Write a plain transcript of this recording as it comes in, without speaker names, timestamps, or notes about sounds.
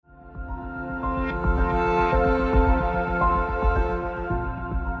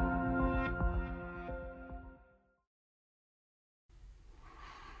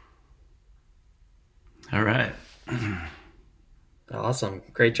Awesome.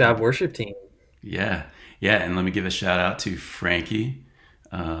 Great job, worship team. Yeah, yeah, and let me give a shout out to Frankie.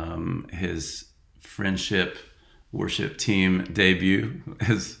 His friendship worship team debut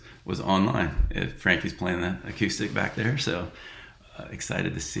was online. Frankie's playing the acoustic back there, so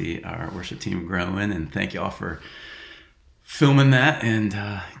excited to see our worship team growing. And thank you all for filming that and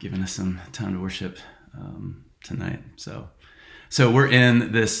giving us some time to worship tonight. So we're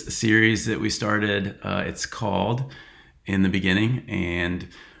in this series that we started. It's called In the Beginning, and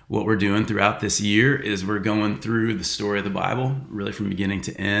what we're doing throughout this year is we're going through the story of the Bible, really from beginning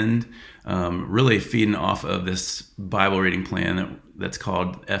to end, really feeding off of this Bible reading plan that's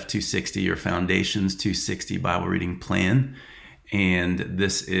called F260 or Foundations 260 Bible Reading Plan. And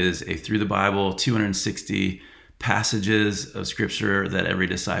this is a through the Bible 260 passages of scripture that every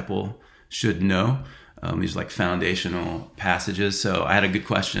disciple should know. These are like foundational passages. So I had a good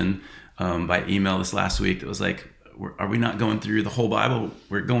question by email this last week that was like, are we not going through the whole Bible?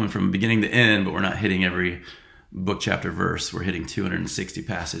 We're going from beginning to end, but we're not hitting every book, chapter, verse. We're hitting 260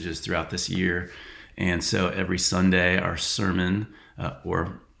 passages throughout this year. And so every Sunday, our sermon,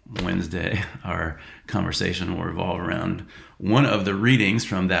 or Wednesday, our conversation will revolve around one of the readings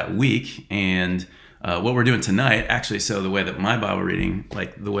from that week. And what we're doing tonight, actually, so the way that my Bible reading,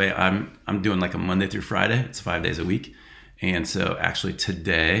 like the way I'm doing like a Monday through Friday, it's 5 days a week. And so actually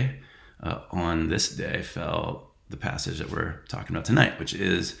today, on this day, fell the passage that we're talking about tonight, which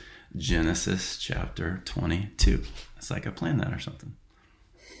is Genesis chapter 22. It's like I planned that or something.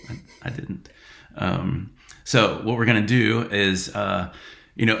 I didn't. So what we're going to do is, so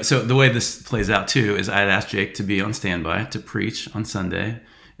the way this plays out too is I had asked Jake to be on standby to preach on Sunday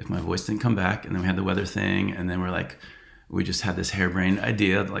if my voice didn't come back. And then we had the weather thing. And then we just had this harebrained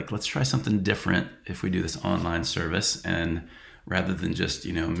idea, like, let's try something different if we do this online service. And rather than just,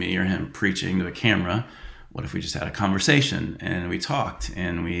 me or him preaching to a camera, what if we just had a conversation and we talked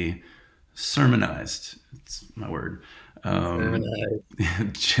and we sermonized? It's my word.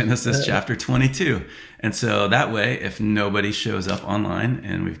 Genesis chapter 22. And so that way, if nobody shows up online,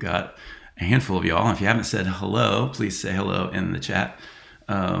 and we've got a handful of y'all, if you haven't said hello, please say hello in the chat.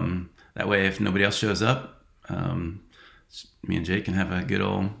 That way, if nobody else shows up, me and Jake can have a good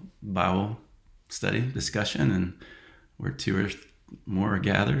old Bible study discussion, and where two or more are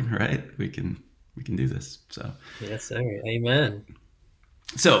gathered, right? We can do this. So yes, sir. Amen.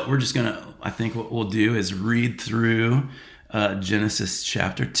 So we're just gonna, I think what we'll do is read through Genesis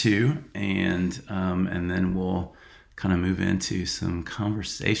chapter 2, and then we'll kind of move into some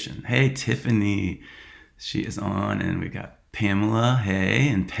conversation. Hey, Tiffany, she is on, and we got Pamela, hey,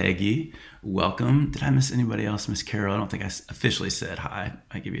 and Peggy, welcome. Did I miss anybody else? Miss Carol, I don't think I officially said hi.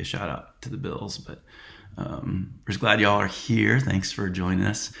 I give you a shout out to the Bills, but we're just glad y'all are here. Thanks for joining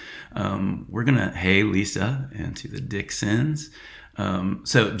us. We're gonna, hey, Lisa, and to the Dixons.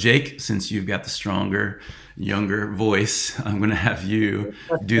 So Jake, since you've got the stronger, younger voice, I'm gonna have you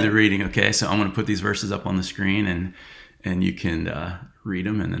do the reading. Okay, so I'm gonna put these verses up on the screen, and you can read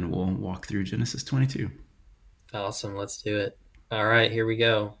them, and then we'll walk through Genesis 22. Awesome. Let's do it. All right, here we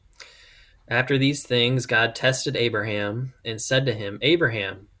go. After these things, God tested Abraham and said to him,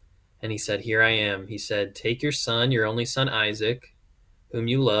 Abraham. And he said, Here I am. He said, Take your son, your only son Isaac, whom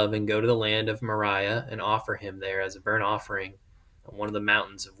you love, and go to the land of Moriah and offer him there as a burnt offering on one of the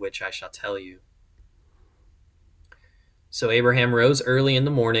mountains of which I shall tell you. So Abraham rose early in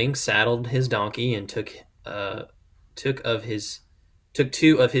the morning, saddled his donkey, and took two of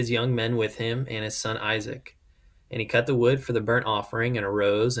his young men with him and his son Isaac. And he cut the wood for the burnt offering and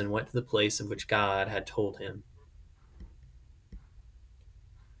arose and went to the place of which God had told him.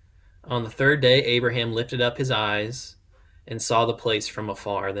 On the third day, Abraham lifted up his eyes and saw the place from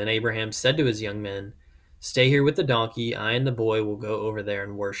afar. Then Abraham said to his young men, Stay here with the donkey. I and the boy will go over there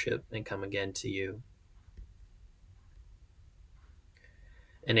and worship and come again to you.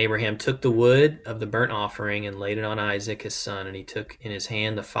 And Abraham took the wood of the burnt offering and laid it on Isaac his son, and he took in his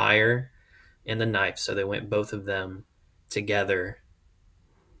hand the fire and the knife. So they went both of them together.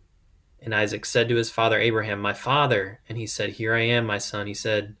 And Isaac said to his father Abraham, My father. And he said, Here I am, my son. He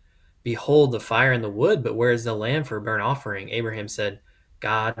said, Behold the fire and the wood, but where is the lamb for a burnt offering? Abraham said,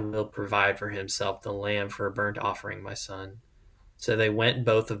 God will provide for himself the lamb for a burnt offering, my son. So they went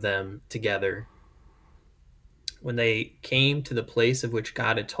both of them together. When they came to the place of which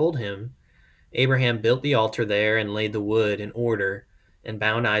God had told him, Abraham built the altar there and laid the wood in order, and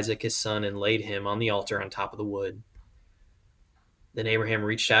bound Isaac his son and laid him on the altar on top of the wood. Then Abraham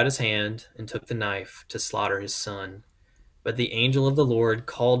reached out his hand and took the knife to slaughter his son. But the angel of the Lord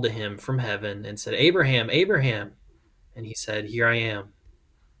called to him from heaven and said, Abraham, Abraham. And he said, Here I am.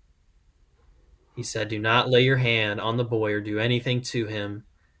 He said, "Do not lay your hand on the boy or do anything to him,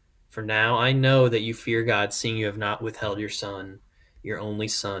 for now I know that you fear God, seeing you have not withheld your son, your only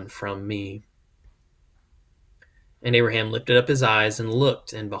son, from me." And Abraham lifted up his eyes and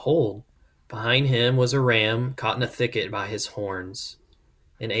looked, and behold, behind him was a ram caught in a thicket by his horns.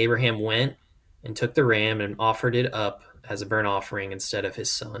 And Abraham went and took the ram and offered it up as a burnt offering instead of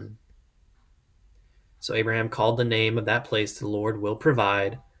his son. So Abraham called the name of that place, "The Lord will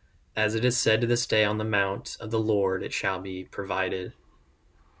provide," as it is said to this day, "On the mount of the Lord it shall be provided."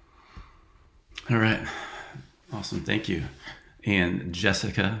 All right. Awesome. Thank you. And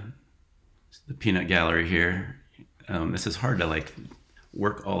Jessica, the peanut gallery here. This is hard to like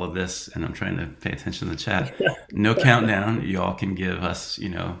work all of this, and I'm trying to pay attention to the chat. No countdown. You all can give us,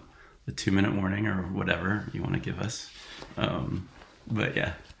 the 2-minute warning or whatever you want to give us. But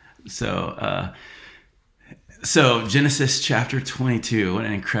yeah. So Genesis chapter 22, what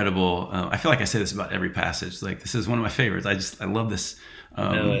an incredible, I feel like I say this about every passage. Like, this is one of my favorites. I love this.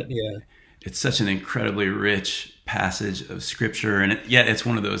 Yeah. It's such an incredibly rich passage of scripture. And yet it's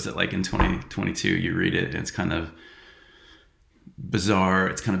one of those that, like, in 2022, you read it and it's kind of bizarre.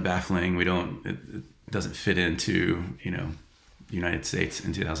 It's kind of baffling. It doesn't fit into, the United States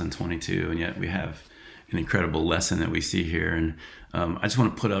in 2022. And yet we have an incredible lesson that we see here. And I just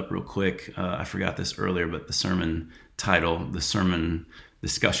want to put up real quick, I forgot this earlier, but the sermon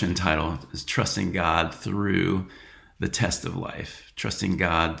discussion title is "Trusting God Through the Test of Life." Trusting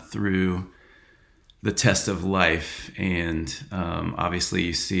God through the test of life. And obviously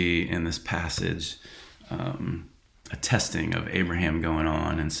you see in this passage a testing of Abraham going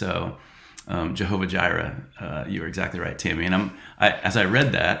on. And so Jehovah Jireh, you were exactly right, Tammy. And as I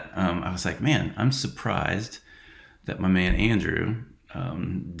read that, I was like, man, I'm surprised that my man Andrew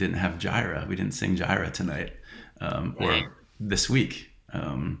didn't have Jireh. We didn't sing Jireh tonight or this week.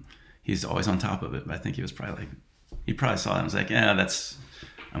 He's always on top of it, but I think he was probably he probably saw it and was like, yeah,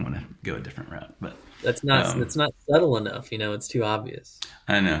 I'm going to go a different route. But that's not subtle enough. It's too obvious.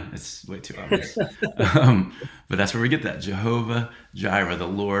 I know, it's way too obvious. But that's where we get that. Jehovah Jireh, the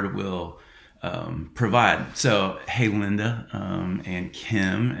Lord will provide. So, hey, Linda and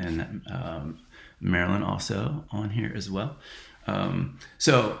Kim and Marilyn also on here as well.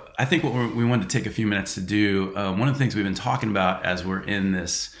 So I think what we wanted to take a few minutes to do, one of the things we've been talking about as we're in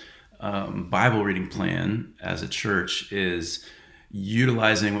this Bible reading plan as a church is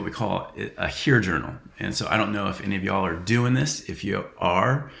utilizing what we call a Hear Journal. And so I don't know if any of y'all are doing this. If you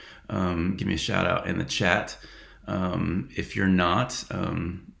are, give me a shout out in the chat. If you're not,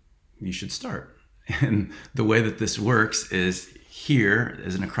 you should start. And the way that this works is hear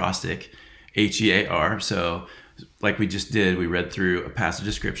as an acrostic, HEAR. So like we just did, we read through a passage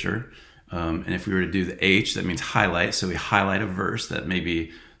of scripture. And if we were to do the H, that means highlight. So we highlight a verse that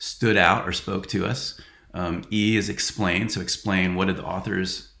maybe stood out or spoke to us. E is explain. So explain, what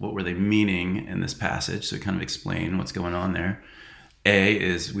were they meaning in this passage? So kind of explain what's going on there. A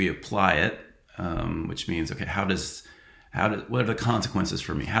is we apply it, which means, okay, what are the consequences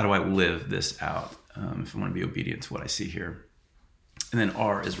for me? How do I live this out if I want to be obedient to what I see here? And then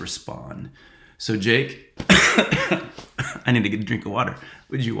R is respond. So Jake, I need to get a drink of water.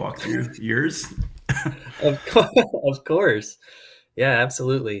 Would you walk through yours? Of course. Yeah,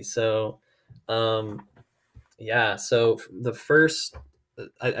 absolutely. So, so the first,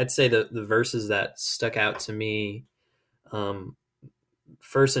 I'd say the verses that stuck out to me,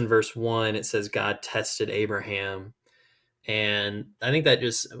 first in verse 1, it says God tested Abraham. And I think that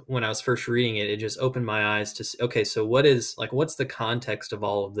just, when I was first reading it, it just opened my eyes to see, okay, so what's the context of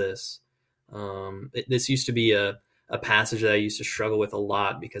all of this? This used to be a passage that I used to struggle with a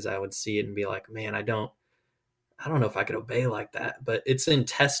lot, because I would see it and be like, man, I don't know if I could obey like that. But it's in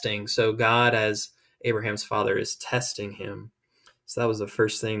testing. So God, as Abraham's father, is testing him. So that was the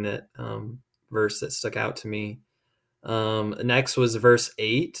first thing that verse that stuck out to me. Next was verse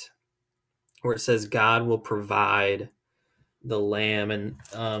 8, where it says God will provide the lamb. And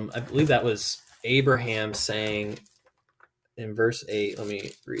I believe that was Abraham saying in verse 8, let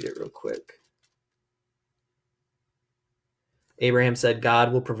me read it real quick. Abraham said,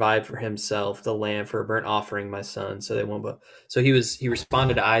 God will provide for himself the lamb for a burnt offering, my son. So they won't. So he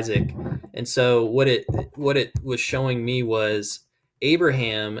responded to Isaac. And so what it was showing me was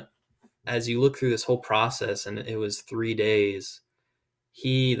Abraham, as you look through this whole process, and it was 3 days,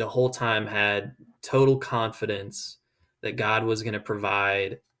 he the whole time had total confidence that God was going to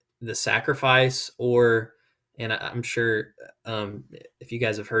provide the sacrifice, and I'm sure if you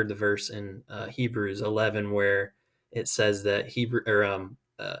guys have heard the verse in Hebrews 11 where it says that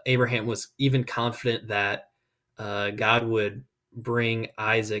Abraham was even confident that God would bring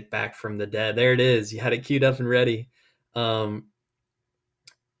Isaac back from the dead. There it is. You had it queued up and ready. Um,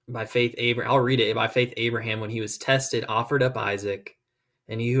 by faith, Abraham, I'll read it. By faith, Abraham, when he was tested, offered up Isaac,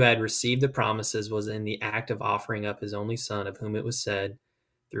 and he who had received the promises was in the act of offering up his only son, of whom it was said,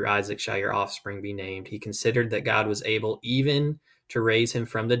 through Isaac shall your offspring be named. He considered that God was able even to raise him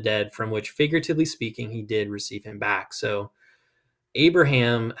from the dead, from which, figuratively speaking, he did receive him back. So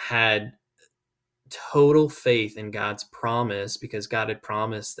Abraham had total faith in God's promise, because God had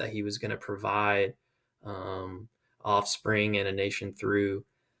promised that he was going to provide offspring and a nation through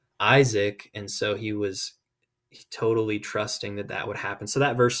Isaac. And so he was totally trusting that that would happen. So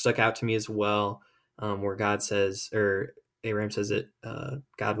that verse stuck out to me as well, where God says, or Abraham says that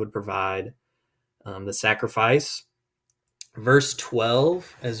God would provide the sacrifice. Verse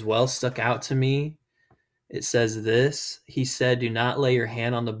 12 as well stuck out to me. It says this: he said, do not lay your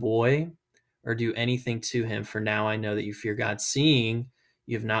hand on the boy or do anything to him, for now I know that you fear God, seeing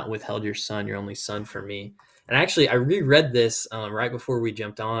you have not withheld your son, your only son, from me. And actually, I reread this right before we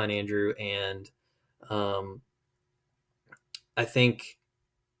jumped on, Andrew, and I think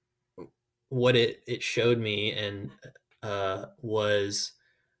what it showed me and was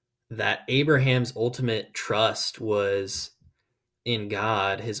that Abraham's ultimate trust was in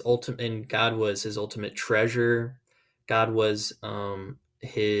God. And God was his ultimate treasure. God was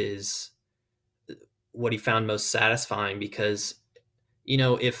his what he found most satisfying, because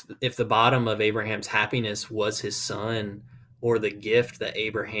if the bottom of Abraham's happiness was his son, or the gift that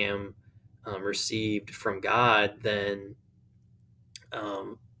Abraham received from God, then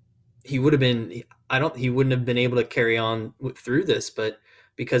he would have been he wouldn't have been able to carry on through this. But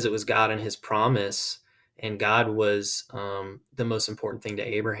because it was God and his promise, and God was the most important thing to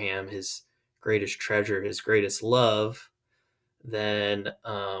Abraham, his greatest treasure, his greatest love, then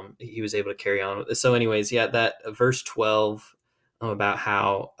he was able to carry on. So anyways, yeah, that verse 12 about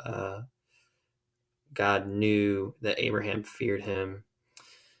how God knew that Abraham feared him.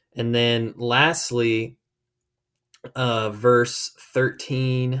 And then lastly, verse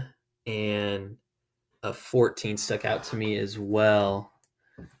 13 and 14 stuck out to me as well.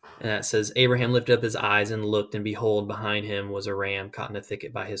 And that says, Abraham lifted up his eyes and looked, and behold, behind him was a ram caught in a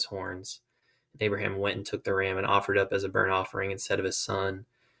thicket by his horns. Abraham went and took the ram and offered up as a burnt offering instead of his son.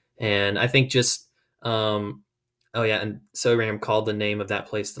 And I think just, and so Abraham called the name of that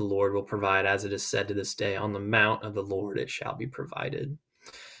place, the Lord will provide, as it is said to this day, on the mount of the Lord it shall be provided.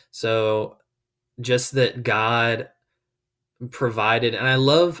 So just that God provided, and I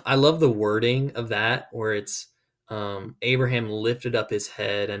love the wording of that, where it's Abraham lifted up his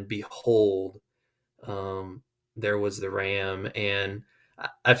head and behold, there was the ram. And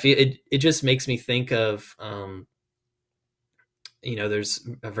I feel it just makes me think of, there's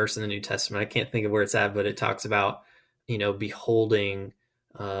a verse in the New Testament, I can't think of where it's at, but it talks about, beholding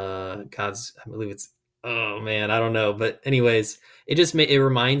God's, I believe it's, oh man, I don't know. But anyways, it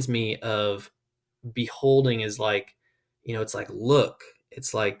reminds me of beholding is like, it's like, look,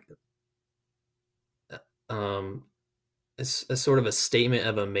 it's like, it's a sort of a statement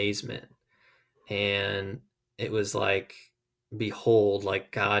of amazement. And it was like, behold,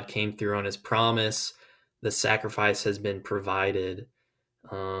 like God came through on his promise. The sacrifice has been provided.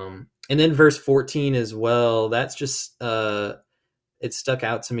 And then verse 14 as well, that's just, it stuck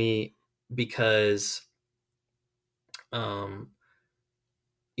out to me because,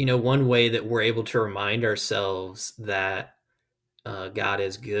 one way that we're able to remind ourselves that God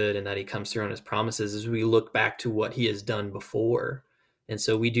is good and that he comes through on his promises is we look back to what he has done before. And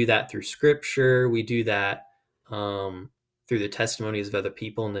so we do that through scripture. We do that through the testimonies of other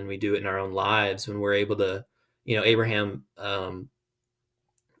people. And then we do it in our own lives when we're able to, Abraham,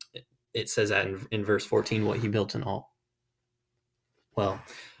 it says that in verse 14, what he built and all. Well,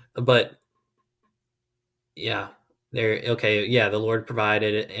 but yeah, the Lord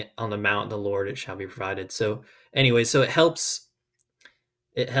provided it on the mount, the Lord, it shall be provided. So anyway, so it helped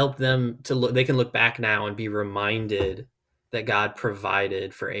them to look, they can look back now and be reminded that God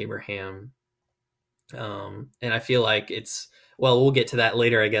provided for Abraham. And I feel like we'll get to that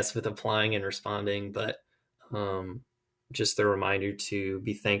later, I guess, with applying and responding, but just the reminder to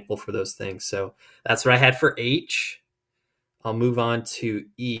be thankful for those things. So that's what I had for H. I'll move on to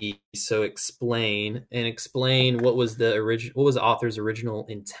E. So explain what was the author's original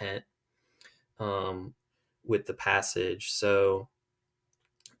intent with the passage. So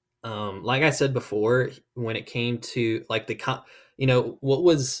like I said before, when it came to like what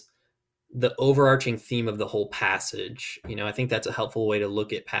was the overarching theme of the whole passage, I think that's a helpful way to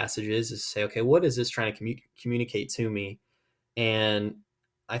look at passages, is to say, okay, what is this trying to communicate to me? And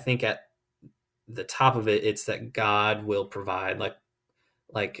I think at the top of it, it's that God will provide,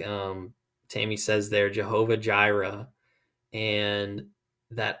 like Tammy says there, Jehovah Jireh, and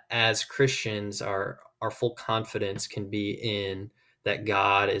that as Christians, our full confidence can be in that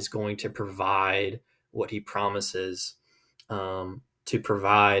God is going to provide what He promises to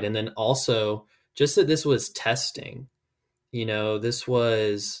provide, and then also just that this was testing. This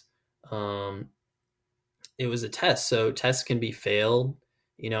was it was a test, so tests can be failed.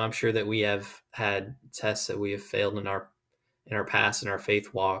 I'm sure that we have had tests that we have failed in our past in our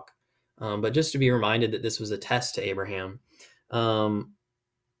faith walk, but just to be reminded that this was a test to Abraham.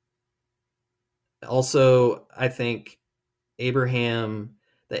 Also, I think Abraham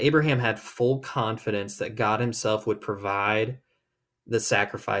had full confidence that God Himself would provide the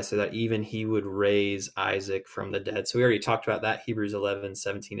sacrifice, so that even He would raise Isaac from the dead. So we already talked about that, Hebrews 11,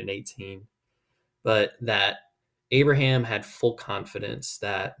 17, and 18. But that Abraham had full confidence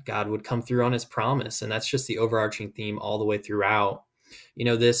that God would come through on His promise, and that's just the overarching theme all the way throughout.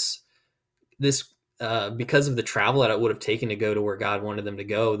 This because of the travel that it would have taken to go to where God wanted them to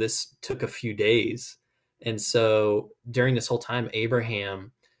go, this took a few days. And so during this whole time,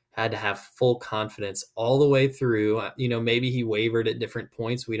 Abraham had to have full confidence all the way through. Maybe he wavered at different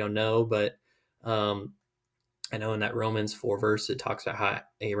points. We don't know, but I know in that Romans 4 verse, it talks about how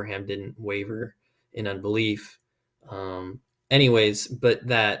Abraham didn't waver in unbelief. Anyways, but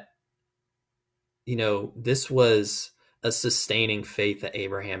that, this was a sustaining faith that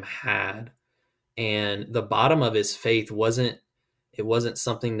Abraham had. And the bottom of his faith wasn't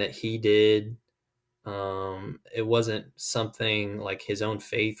something that he did. It wasn't something like his own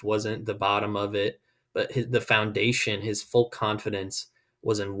faith wasn't the bottom of it, but the foundation, his full confidence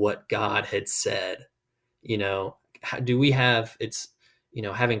was in what God had said. Do we have, it's,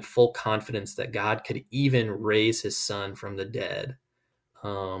 having full confidence that God could even raise His Son from the dead.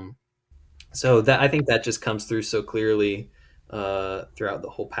 So that, I think that just comes through so clearly throughout the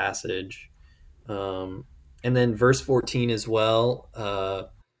whole passage. And then verse 14 as well.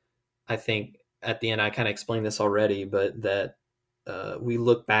 I think at the end, I kind of explained this already, but that we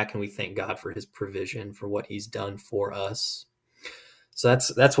look back and we thank God for His provision, for what He's done for us. So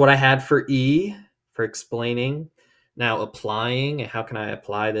that's what I had for E, for explaining. Now, applying, how can I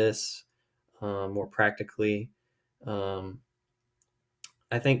apply this more practically? I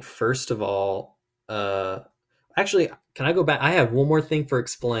think first of all, actually, can I go back? I have one more thing for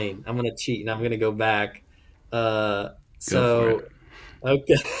explain. I'm going to cheat and I'm going to go back. Go for it.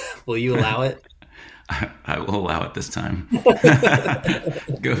 Okay. Will you allow it? I will allow it this time.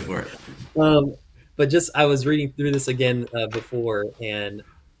 Go for it. But just, I was reading through this again before, and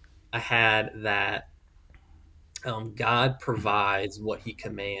I had that God provides what He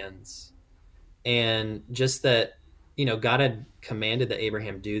commands. And just that, God had commanded that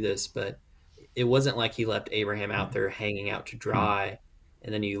Abraham do this, but it wasn't like He left Abraham out there hanging out to dry.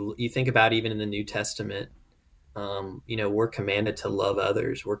 And then you think about even in the New Testament, we're commanded to love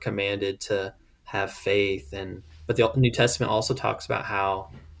others. We're commanded to have faith. But the New Testament also talks about how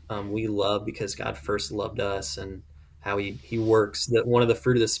we love because God first loved us, and how he works. That one of the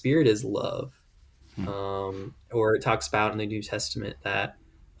fruit of the Spirit is love. Or it talks about in the New Testament that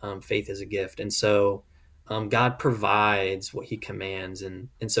faith is a gift. And so God provides what He commands. And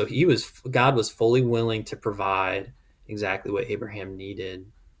so God was fully willing to provide exactly what Abraham needed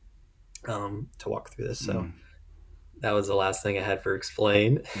to walk through this. So that was the last thing I had for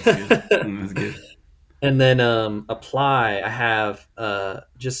explain. That's good. And then apply, I have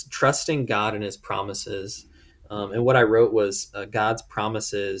just trusting God and His promises. And what I wrote was God's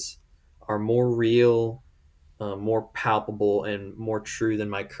promises are more real, more palpable, and more true than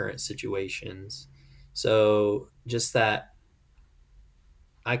my current situations. So just that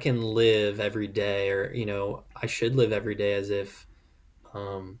I can live every day, or, I should live every day as if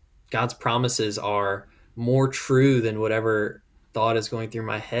God's promises are more true than whatever thought is going through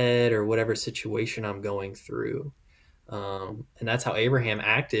my head or whatever situation I'm going through. And that's how Abraham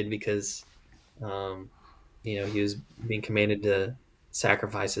acted, because, he was being commanded to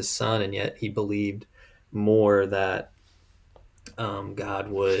sacrifice his son, and yet he believed more that God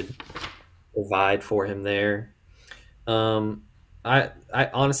would provide for him there. I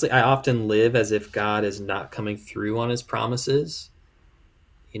honestly, I often live as if God is not coming through on His promises,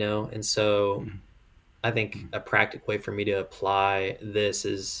 and so I think a practical way for me to apply this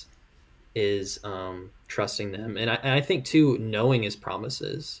is trusting them. And I think too, knowing His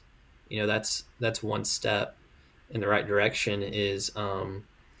promises, that's one step in the right direction, is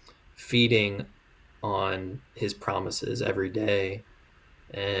feeding on His promises every day,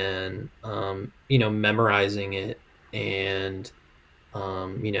 and memorizing it, and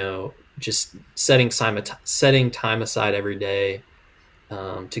Just setting time aside every day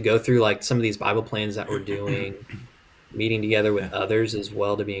to go through like some of these Bible plans that we're doing, meeting together with Yeah. others as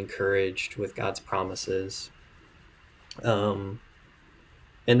well to be encouraged with God's promises. Um,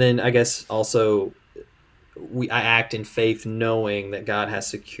 and then I guess also I act in faith knowing that God has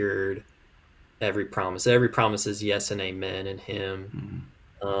secured every promise. Every promise is yes and amen in Him.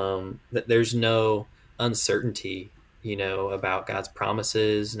 Mm. That there's no uncertainty, about God's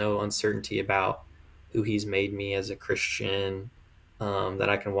promises, no uncertainty about who He's made me as a Christian, that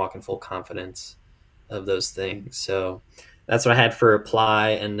I can walk in full confidence of those things. So that's what I had for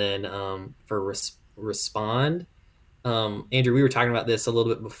apply. And then for respond. Andrew, we were talking about this a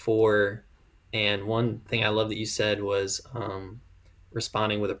little bit before, and one thing I love that you said was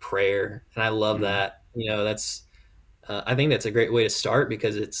responding with a prayer, and I love Mm. that. That's I think that's a great way to start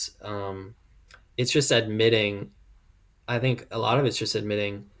because it's just admitting. I think a lot of it's just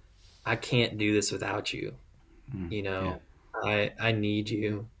admitting I can't do this without you. Mm. You Yeah. know, I need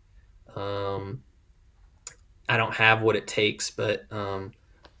you. Um, I don't have what it takes, but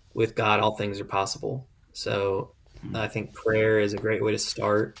with God, all things are possible. So Mm. I think prayer is a great way to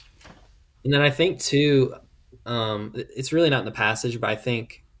start. And then I think too, it's really not in the passage, but I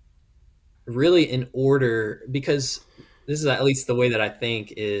think really in order, because this is at least the way that I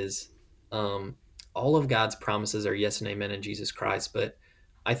think is, um, all of God's promises are yes and amen in Jesus Christ. But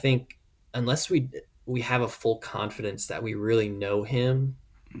I think unless we have a full confidence that we really know Him,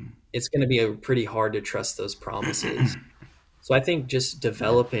 Mm. it's going to be pretty hard to trust those promises. So I think just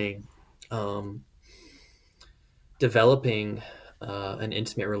Yeah. um, developing an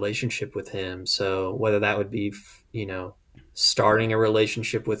intimate relationship with Him. So whether that would be, starting a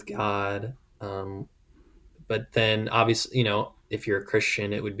relationship with God, but then obviously, if you're a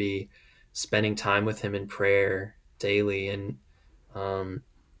Christian, it would be spending time with Him in prayer daily, um,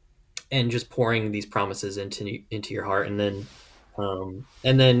 and just pouring these promises into your heart, and then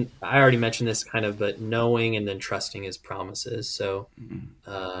I already mentioned this kind of, but knowing and then trusting His promises. So Mm.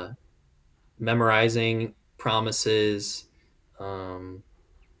 uh, memorizing promises, um,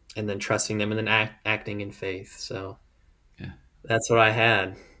 and then trusting them, and then acting in faith. So Yeah. that's what I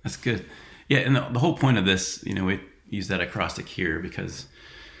had. That's good. Yeah, and the whole point of this, we use that acrostic here because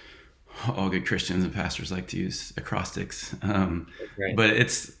all good Christians and pastors like to use acrostics. Right. But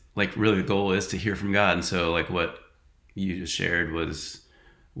it's like really the goal is to hear from God. And so, like what you just shared was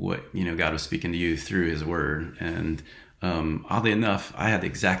what God was speaking to you through His Word. And oddly enough, I had the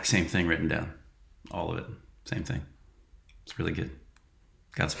exact same thing written down, all of it, same thing. It's really good.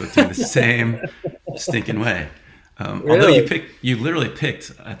 God spoke to me the same stinking way. Although Really? you literally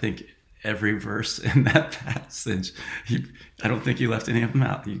picked, I think, every verse in that passage. I don't think you left any of them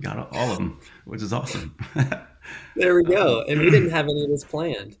out. You got all of them, which is awesome. There we go. um, And we didn't have any of this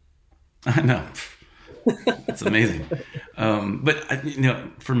planned. I know. It's amazing. But,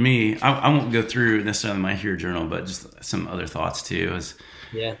 for me, I won't go through necessarily my Hear Journal, but just some other thoughts too. As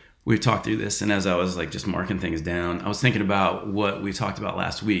Yeah. we've talked through this, and as I was like just marking things down, I was thinking about what we talked about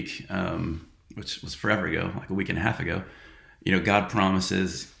last week, which was forever ago, like a week and a half ago. God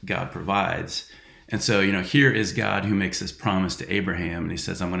promises, God provides. And so, here is God who makes this promise to Abraham, and He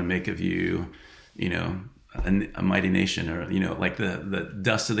says, I'm going to make of you, a mighty nation, or, like the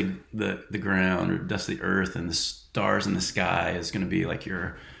dust of the ground, or dust of the earth, and the stars in the sky is going to be like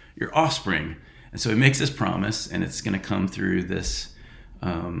your offspring. And so He makes this promise, and it's going to come through this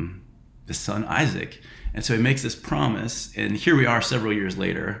son Isaac. And so He makes this promise, and here we are several years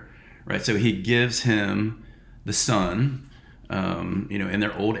later, right? So He gives him the son, in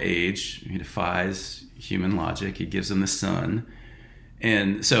their old age. He defies human logic. He gives them the son.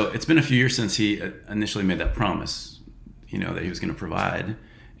 And so it's been a few years since He initially made that promise, that He was going to provide.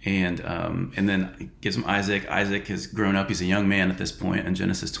 And then He gives him Isaac. Isaac has grown up. He's a young man at this point in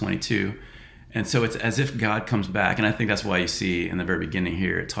Genesis 22. And so it's as if God comes back. And I think that's why you see in the very beginning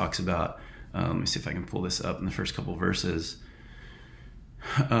here, it talks about, let me see if I can pull this up in the first couple of verses.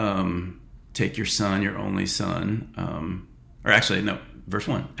 Take your son, your only son. Or actually, no, verse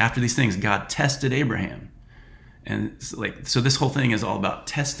 1. After these things, God tested Abraham. And so this whole thing is all about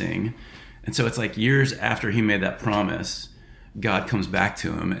testing. And so it's like years after He made that promise, God comes back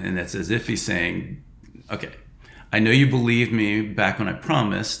to him, and it's as if He's saying, okay, I know you believed me back when I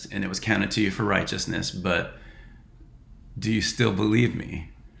promised, and it was counted to you for righteousness, but do you still believe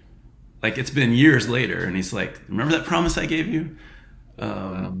me? Like, it's been years later, and He's like, remember that promise I gave you?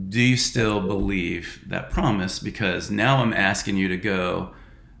 Wow. Do you still believe that promise? Because now I'm asking you to go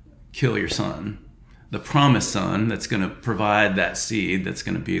kill your son, the promised son that's going to provide that seed that's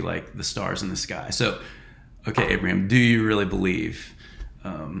going to be like the stars in the sky. So, okay, Abraham, do you really believe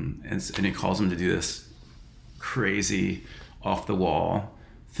and he calls him to do this crazy, off the wall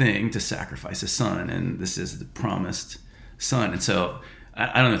thing to sacrifice his son, and this is the promised son. And so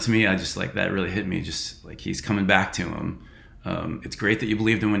I don't know. To me, I just like that really hit me. Just like he's coming back to him. It's great that you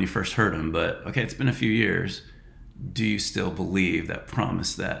believed him when you first heard him, but okay, it's been a few years. Do you still believe that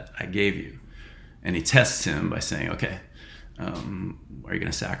promise that I gave you? And he tests him by saying, okay, are you going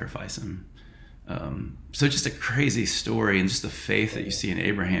to sacrifice him? So just a crazy story, and just the faith that you see in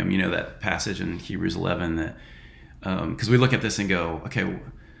Abraham. You know, that passage in Hebrews 11 that, because we look at this and go, okay,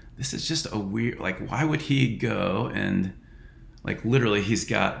 this is just a weird, like, why would he go and, like, literally he's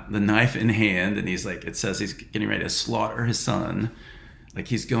got the knife in hand and he's like, it says he's getting ready to slaughter his son. Like,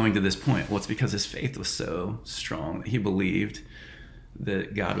 he's going to this point. Well, it's because his faith was so strong that he believed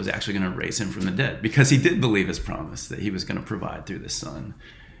that God was actually going to raise him from the dead, because he did believe his promise that he was going to provide through this son.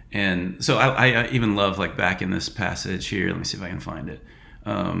 And so I even love, like, back in this passage here, let me see if I can find it.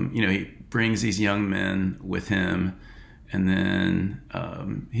 You know, he brings these young men with him, and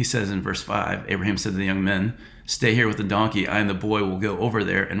then he says in verse 5, Abraham said to the young men, "Stay here with the donkey. I and the boy will go over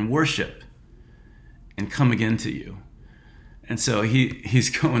there and worship and come again to you." And so he's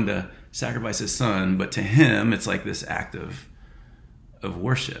going to sacrifice his son, but to him it's like this act of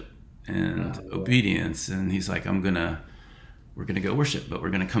worship and obedience. And he's like, we're gonna go worship, but we're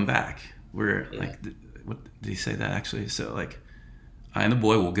gonna come back. Like, what did he say that actually? So like, I and the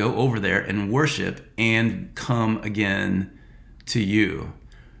boy will go over there and worship and come again to you.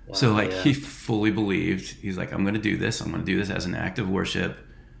 Wow, so like, he fully believed. He's like, I'm going to do this. I'm going to do this as an act of worship,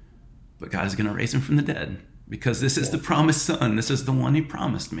 but God is going to raise him from the dead, because this is the promised son. This is the one he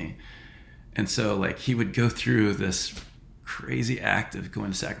promised me. And so like, he would go through this crazy act of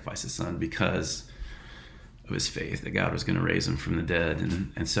going to sacrifice his son because of his faith that God was going to raise him from the dead.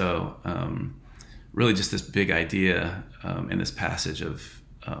 And so really just this big idea in this passage of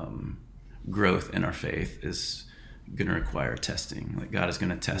growth in our faith is going to require testing. Like, God is going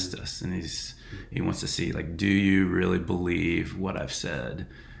to test us, and he wants to see, like, do you really believe what I've said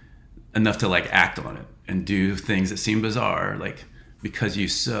enough to, like, act on it and do things that seem bizarre, like, because you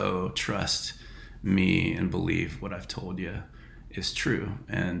so trust me and believe what I've told you is true.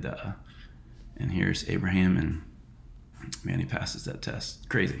 And here's Abraham, and man, he passes that test.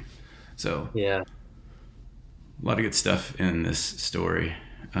 Crazy. So yeah, a lot of good stuff in this story.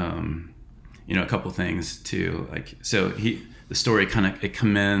 You know, a couple things too. Like, so the story it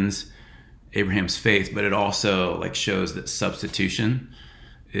commends Abraham's faith, but it also, like, shows that substitution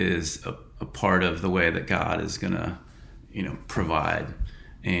is a part of the way that God is gonna, you know, provide.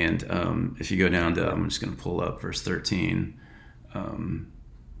 And if you go down to, I'm just gonna pull up verse 13.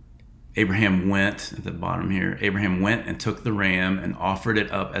 Abraham went, at the bottom here, Abraham went and took the ram and offered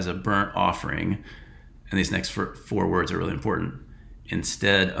it up as a burnt offering. And these next four words are really important: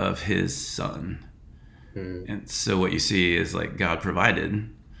 instead of his son. And so what you see is, like, God provided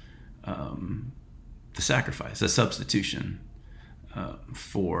the sacrifice, the substitution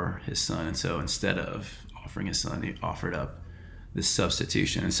for his son. And so instead of offering his son, he offered up this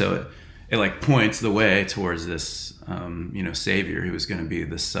substitution. And so it like points the way towards this, you know, Savior who was going to be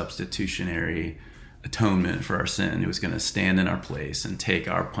the substitutionary atonement for our sin, who was going to stand in our place and take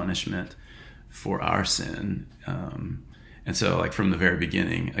our punishment for our sin. And so, like, from the very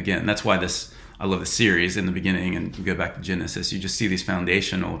beginning, again, that's why I love the series. In the beginning, and you go back to Genesis, you just see these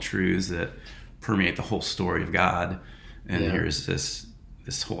foundational truths that permeate the whole story of God. And here's this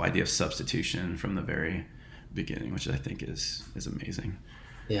whole idea of substitution from the very beginning, which I think is amazing.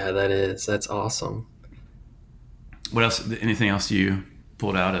 Yeah, that's awesome. What else? Anything else you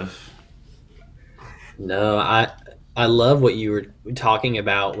pulled out of? No, I love what you were talking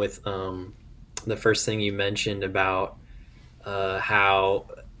about with the first thing you mentioned about how,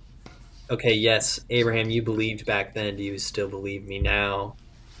 okay, yes, Abraham, you believed back then. Do you still believe me now?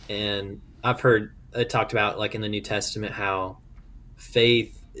 And I've heard it talked about, like, in the New Testament, how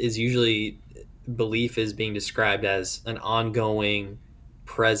faith is usually, belief is being described as an ongoing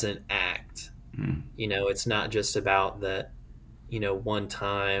present act. You know, it's not just about that, you know, one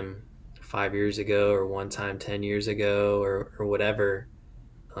time 5 years ago or one time 10 years ago or whatever.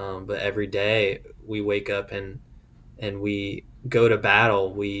 But every day we wake up and we go to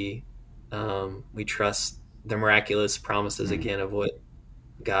battle. We trust the miraculous promises again of what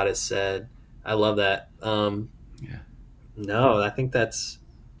God has said. I love that. No, I think that's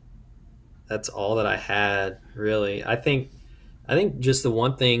all that I had, really. I think just the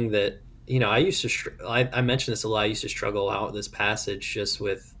one thing that, you know, I used to, I mentioned this a lot. I used to struggle out with this passage just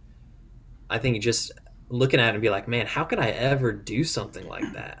with, I think, just looking at it and be like, man, how could I ever do something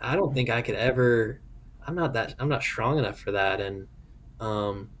like that? I don't think I could ever, I'm not strong enough for that. And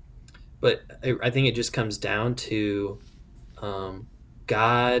Um, but I think it just comes down to um,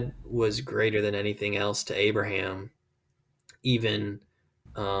 God was greater than anything else to Abraham, even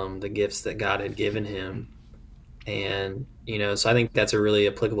the gifts that God had given him. And, so I think that's a really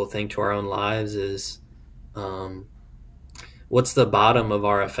applicable thing to our own lives is um, what's the bottom of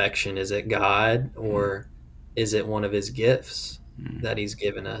our affection? Is it God or is it one of his gifts that he's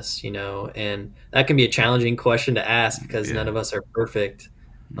given us, And that can be a challenging question to ask because none of us are perfect.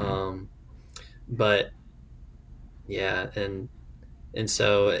 But yeah, and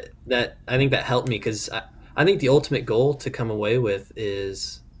so that I think that helped me because I think the ultimate goal to come away with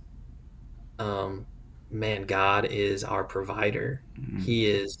is, man, God is our provider. He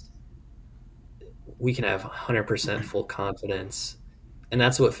is. We can have 100% full confidence, and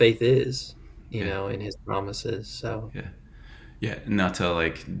that's what faith is, in His promises. So yeah. Not to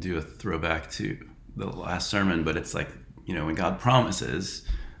like do a throwback to the last sermon, but it's like when God promises,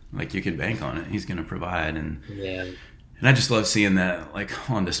 like you can bank on it. He's going to provide, and I just love seeing that like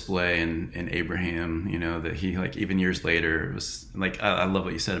on display in Abraham, that he like even years later it was like I love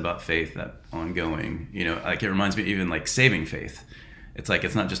what you said about faith, that ongoing, like it reminds me even like saving faith. It's like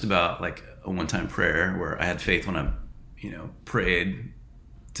it's not just about like a one-time prayer where I had faith when I, prayed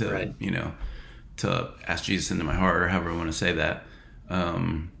to, to ask Jesus into my heart or however I want to say that.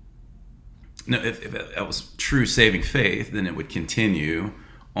 No, if that was true saving faith, then it would continue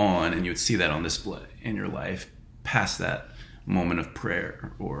on and you would see that on display in your life past that moment of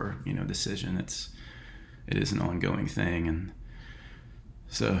prayer or decision. It is an ongoing thing. And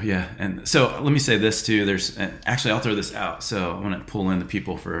so and so let me say this too, actually I'll throw this out, so I want to pull in the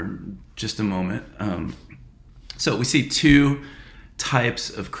people for just a moment. So we see two types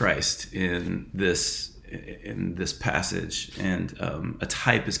of Christ in this passage, and a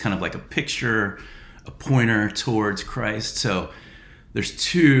type is kind of like a picture, a pointer towards Christ. So there's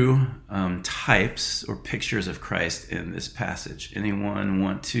two types or pictures of Christ in this passage. Anyone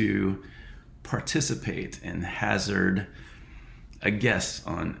want to participate and hazard a guess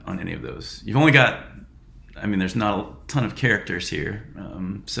on any of those? You've only got, there's not a ton of characters here,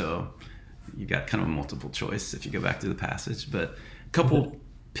 so you got kind of a multiple choice if you go back to the passage, but a couple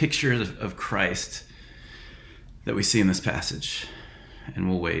pictures of Christ that we see in this passage, and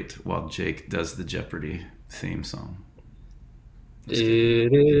we'll wait while Jake does the Jeopardy theme song.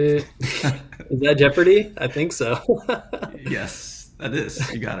 Is that Jeopardy? I think so. Yes, that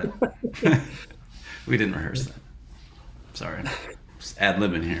is. You got it. We didn't rehearse that. Sorry. Just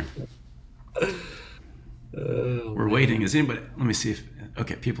ad-libbing here. We're waiting. Is anybody... Let me see if...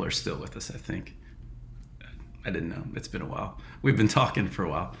 Okay, people are still with us, I think. I didn't know. It's been a while. We've been talking for a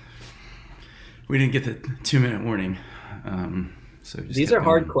while. We didn't get the 2-minute warning. So these are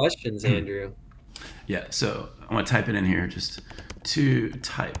hard questions, Andrew. Yeah, so I want to type it in here. Just two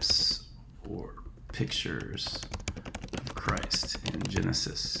types or pictures of Christ in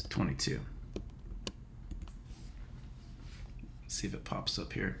Genesis 22. See if it pops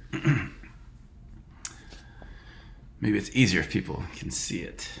up here. Maybe it's easier if people can see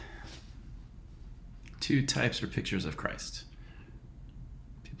it. Two types or pictures of Christ.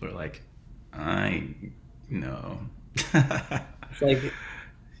 People are like, I know. It's like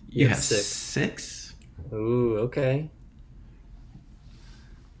you have six? Ooh, okay.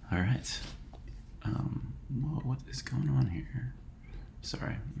 All right. What is going on here?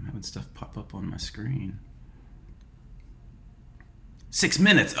 Sorry, I'm having stuff pop up on my screen. 6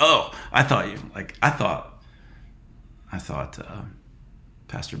 minutes. Oh, I thought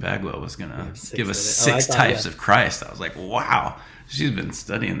Pastor Bagwell was gonna give us six types of Christ. I was like, wow, she's been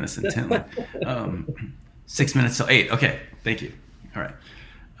studying this intently. 6 minutes till 8. Okay, thank you. All right.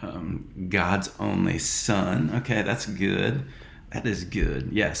 God's only Son. Okay, that's good. That is good.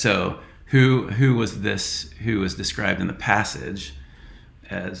 Yeah. So who was this? Who was described in the passage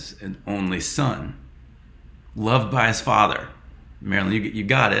as an only son, loved by his Father? Marilyn, you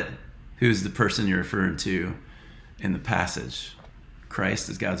got it. Who's the person you're referring to in the passage? Christ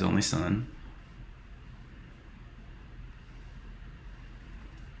is God's only Son.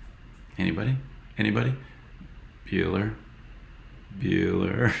 Anybody? Bueller.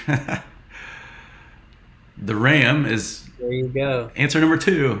 The ram is... There you go. Answer number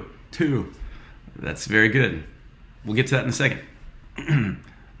 2. That's very good. We'll get to that in a second.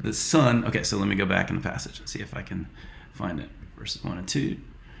 The Son... Okay, so let me go back in the passage and see if I can find it. Verses 1 and 2.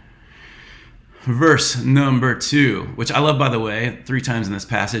 Verse number 2, which I love, by the way. 3 times in this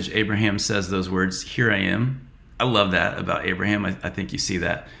passage, Abraham says those words, "Here I am." I love that about Abraham. I think you see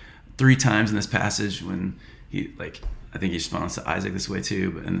that 3 times in this passage when he, I think he responds to Isaac this way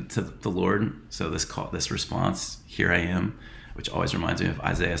too, and to the Lord. So this response, "Here I am." which always reminds me of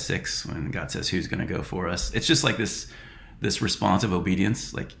Isaiah 6 when God says, who's going to go for us? It's just like this response of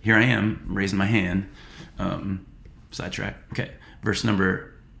obedience. Like, here I am, I'm raising my hand. Sidetrack. Okay. Verse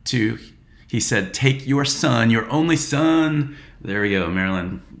number 2, he said, take your son, your only son. There we go.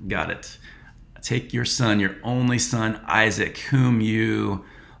 Marilyn got it. Take your son, your only son, Isaac, whom you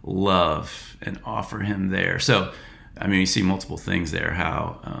love, and offer him there. So, I mean, you see multiple things there,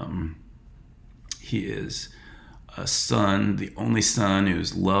 how he is a son, the only son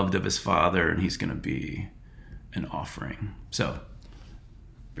who's loved of his father, and he's going to be an offering. So,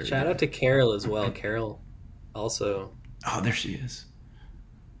 shout out to Carol as well. Carol also. Oh, there she is.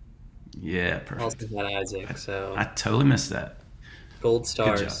 Yeah, perfect. Also got Isaac. So I totally missed that. Gold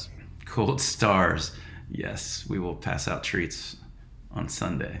stars. Gold stars. Yes, we will pass out treats on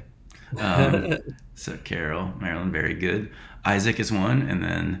Sunday. So Carol, Marilyn, very good. Isaac is one, and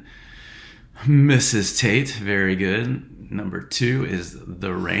then Mrs. Tate, very good. Number 2 is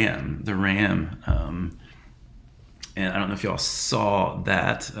the ram. The ram. And I don't know if y'all saw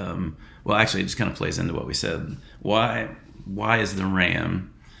that. Well, actually, it just kind of plays into what we said. Why is the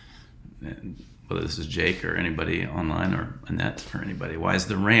ram, whether this is Jake or anybody online or Annette or anybody, why is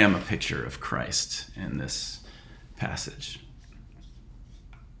the ram a picture of Christ in this passage?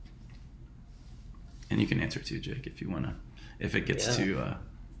 And you can answer too, Jake, if you want to, if it gets too...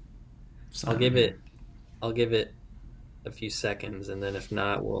 I'll give it a few seconds, and then if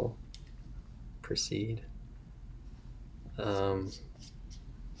not, we'll proceed. They're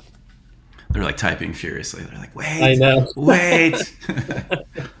like typing furiously. They're like, wait, I know. Wait.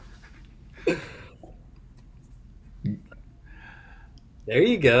 There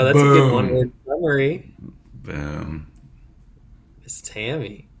you go. That's Boom. A good one-word summary. Boom. Miss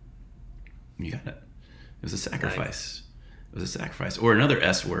Tammy. You got it. It was a sacrifice. Nice. It was a sacrifice. Or another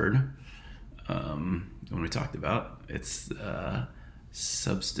S word, when we talked about, it's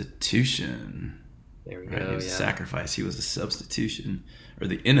substitution. There we right? go. He was a sacrifice. He was a substitution, or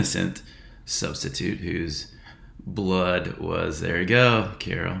the innocent substitute whose blood was, there you go,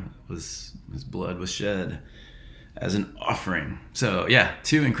 Carol, his blood was shed as an offering. So yeah,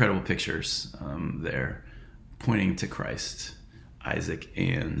 2 incredible pictures there pointing to Christ, Isaac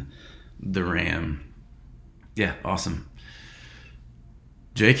and the ram. Yeah, awesome.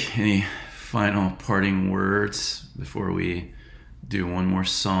 Jake, any final parting words before we do one more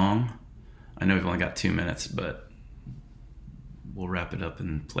song? I know we've only got 2 minutes, but we'll wrap it up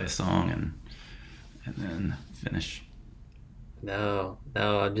and play a song and then finish. No,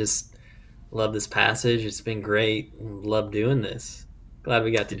 I just love this passage. It's been great. Love doing this. Glad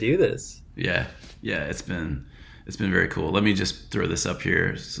we got to do this. Yeah, it's been very cool. Let me just throw this up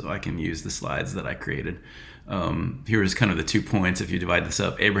here so I can use the slides that I created. Here's kind of the 2 points if you divide this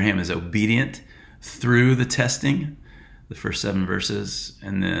up. Abraham is obedient through the testing, the first 7 verses,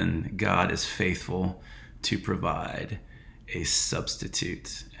 and then God is faithful to provide a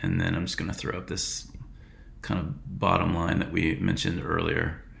substitute. And then I'm just going to throw up this kind of bottom line that we mentioned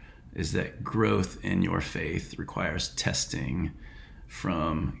earlier, is that growth in your faith requires testing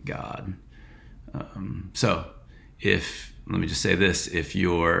from God. So let me just say this, if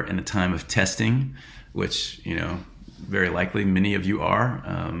you're in a time of testing, which, very likely many of you are,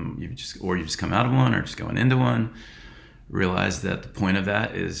 you've just come out of one or just going into one, realize that the point of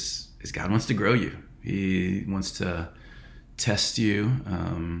that is God wants to grow you. He wants to test you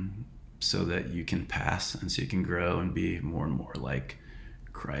so that you can pass and so you can grow and be more and more like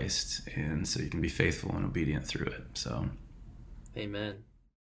Christ, and so you can be faithful and obedient through it. So, amen.